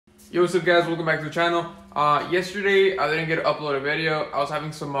Yo, what's up guys, welcome back to the channel. Yesterday I didn't get to upload a video. I was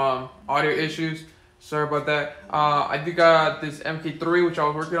having some audio issues, sorry about that. I did got this MK3 which I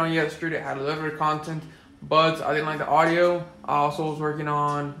was working on yesterday. It had a little bit of content, but I didn't like the audio. I also was working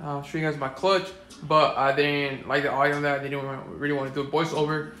on showing you guys my clutch, but I didn't like the audio on that. I didn't really want to do a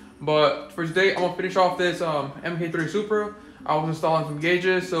voiceover. But for today I'm gonna finish off this MK3 Supra. I was installing some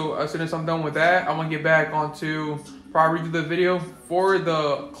gauges, so as soon as I'm done with that, I'm gonna get back onto probably do the video for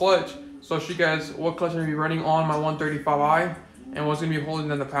the clutch, so I'll show you guys what clutch I'm gonna be running on my 135i and what's gonna be holding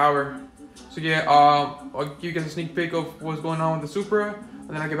down the power. So yeah, I'll give you guys a sneak peek of what's going on with the Supra, and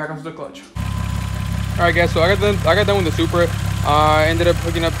then I'll get back onto the clutch. All right, guys. So I got done with the Supra. I ended up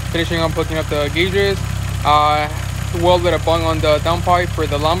finishing up hooking up the gauges. Welded a bung on the downpipe for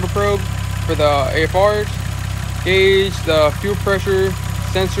the lambda probe for the AFRs. Gauge, the fuel pressure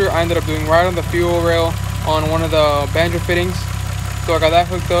sensor I ended up doing right on the fuel rail on one of the banjo fittings, so I got that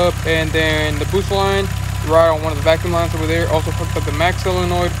hooked up, and then the boost line right on one of the vacuum lines over there. Also hooked up the max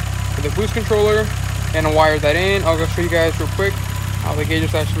solenoid for the boost controller and I wired that in. I'll go show you guys real quick how the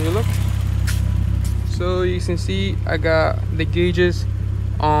gauges actually look. So you can see I got the gauges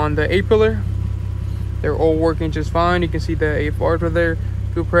on the A-pillar. They're all working just fine. You can see the AFRs are there.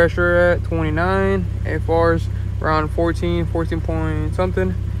 Fuel pressure at 29, AFRs around 14 point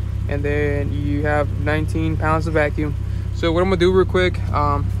something, and then you have 19 pounds of vacuum. So what I'm gonna do real quick,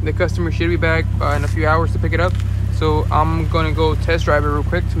 the customer should be back in a few hours to pick it up, so I'm gonna go test drive it real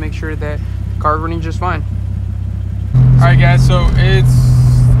quick to make sure that the car running just fine. All right guys, so it's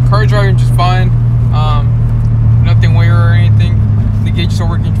car driving just fine, nothing weird or anything. The gauges are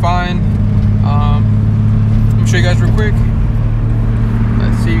working fine. Let me show you guys real quick.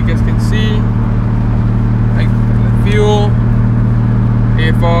 Let's see, you guys can see like the fuel,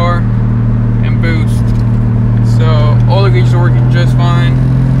 AFR, and boost. So all the gauges are working just fine.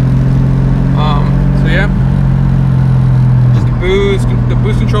 So yeah, just the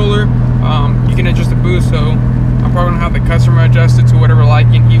boost controller. You can adjust the boost, so I'm probably gonna have the customer adjust it to whatever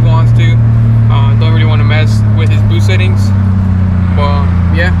liking he wants to. Don't really want to mess with his boost settings, but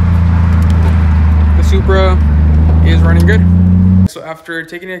yeah, the Supra is running good. So after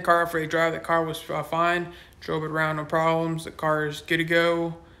taking the car for a drive, the car was fine. Drove it around, no problems. The car is good to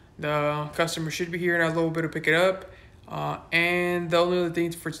go. The customer should be here in a little bit to pick it up. And the only other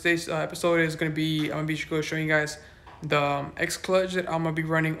thing for today's episode is going to be, I'm going to be showing you guys the Xclutch that I'm going to be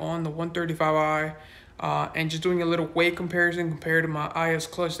running on the 135i. And just doing a little weight comparison compared to my IS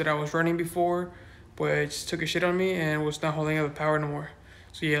clutch that I was running before, which took a shit on me and was not holding up the power no more.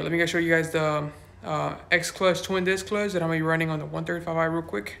 So yeah, let me show you guys the Xclutch twin disc clutch that I'm going to be running on the 135i real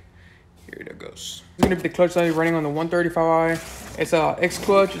quick. Here it goes. It's going to be the clutch that I'm running on the 135i. It's a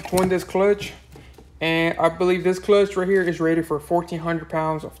Xclutch twin disc clutch, and I believe this clutch right here is rated for 1,400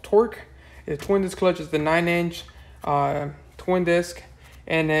 pounds of torque. The twin disc clutch is the 9-inch twin disc,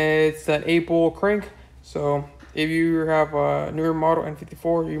 and it's an 8-bolt crank. So if you have a newer model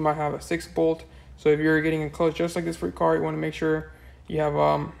N54, you might have a 6-bolt. So if you're getting a clutch just like this for your car, you want to make sure you have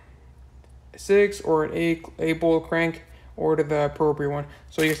a 6 or an 8-bolt crank, or the appropriate one.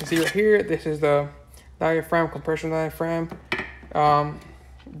 So you can see right here, this is the diaphragm, compression diaphragm.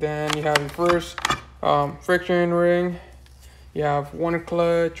 Then you have your first friction ring. You have one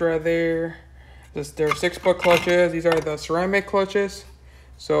clutch right there. There are 6-butt clutches. These are the ceramic clutches.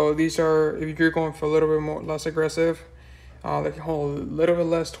 So these are, if you're going for a little bit less aggressive, they can hold a little bit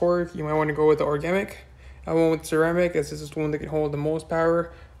less torque, you might want to go with the organic. I went with ceramic, as this is the one that can hold the most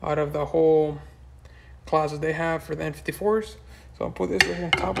power out of the whole class that they have for the N54s. So I'll put this right here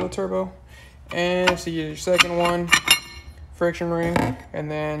on top of the turbo, and see your second one, friction ring, and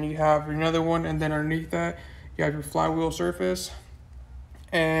then you have another one, and then underneath that you have your flywheel surface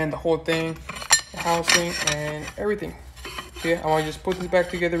and the whole thing, the housing and everything. So yeah, I want to just put this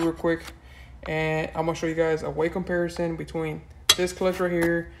back together real quick, and I'm gonna show you guys a weight comparison between this clutch right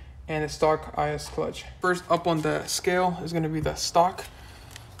here and the stock IS clutch. First up on the scale is going to be the stock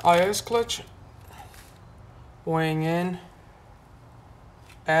IS clutch, weighing in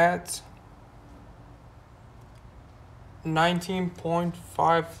at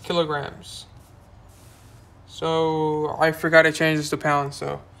 19.5 kilograms. So I forgot to change this to pounds,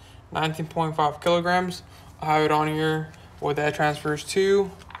 so 19.5 kilograms. I have it on here what that transfers to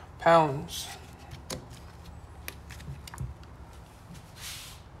pounds.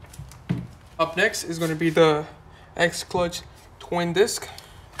 Up next is going to be the Xclutch twin disc,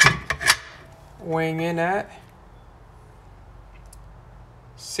 weighing in at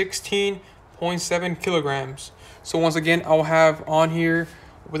 16.7 kilograms. So once again, I'll have on here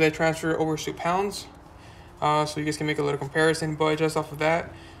with that transfer over to pounds. so you guys can make a little comparison. But just off of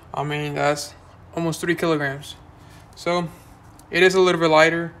that, I mean, that's almost 3 kilograms. So it is a little bit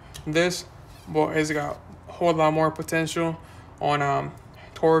lighter than this, but it's got a whole lot more potential on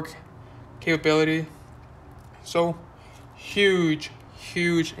torque capability. So huge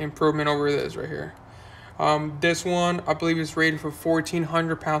improvement over this right here. This one, I believe, is rated for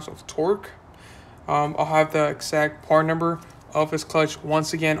 1,400 pounds of torque. I'll have the exact part number of this clutch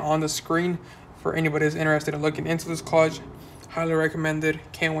once again on the screen for anybody that's interested in looking into this clutch. Highly recommended.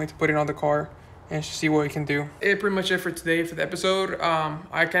 Can't wait to put it on the car and see what it can do. It's pretty much it for today for the episode.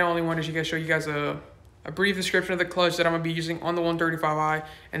 I kind of only wanted to show you guys a brief description of the clutch that I'm going to be using on the 135i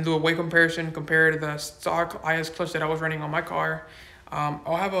and do a weight comparison compared to the stock IS clutch that I was running on my car.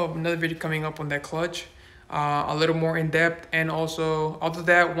 I'll have another video coming up on that clutch, a little more in depth, and also I'll do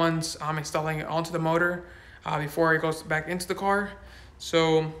that once I'm installing it onto the motor before it goes back into the car.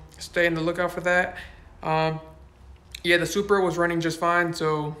 So stay on the lookout for that. Yeah, the Supra was running just fine,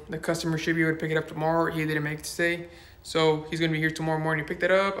 so the customer should be able to pick it up tomorrow. He didn't make it today, so he's gonna be here tomorrow morning to pick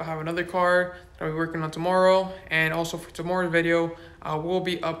that up. I have another car that I'll be working on tomorrow, and also for tomorrow's video, I will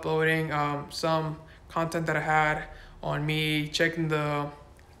be uploading some content that I had on me checking the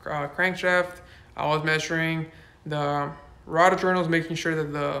crankshaft. I was measuring the rod journals, making sure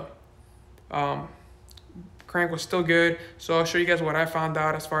that the crank was still good. So I'll show you guys what I found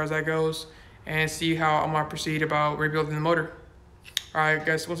out as far as that goes, and see how I'm gonna proceed about rebuilding the motor. All right,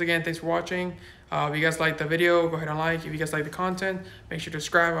 guys, once again, thanks for watching. If you guys like the video, go ahead and like. If you guys like the content, make sure to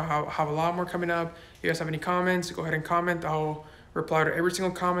subscribe. I'll have a lot more coming up. If you guys have any comments, go ahead and comment. I'll reply to every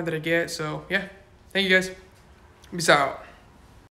single comment that I get. So yeah, thank you guys. Peace out.